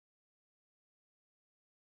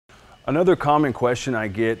Another common question I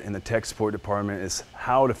get in the tech support department is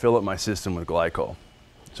how to fill up my system with glycol.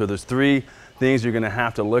 So there's three things you're going to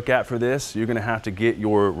have to look at for this. You're going to have to get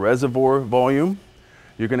your reservoir volume,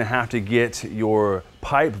 you're going to have to get your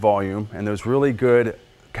pipe volume, and there's really good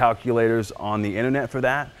calculators on the internet for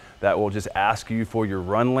that will just ask you for your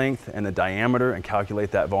run length and the diameter and calculate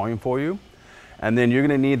that volume for you. And then you're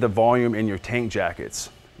going to need the volume in your tank jackets.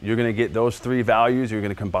 You're going to get those three values, you're going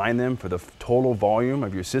to combine them for the total volume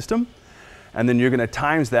of your system. And then you're going to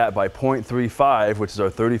times that by 0.35, which is our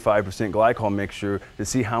 35% glycol mixture, to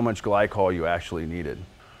see how much glycol you actually needed.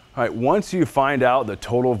 All right, once you find out the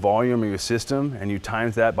total volume of your system and you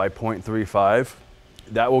times that by 0.35,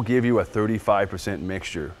 that will give you a 35%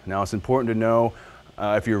 mixture. Now it's important to know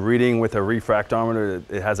if you're reading with a refractometer,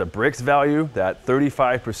 it has a Brix value. That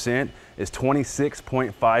 35% is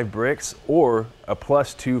 26.5 Brix or a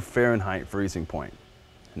 +2 Fahrenheit freezing point.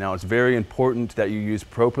 Now it's very important that you use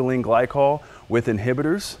propylene glycol with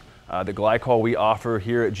inhibitors. The glycol we offer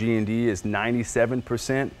here at G&D is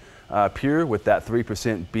 97% pure, with that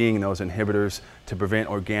 3% being those inhibitors to prevent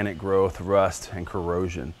organic growth, rust, and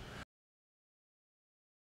corrosion.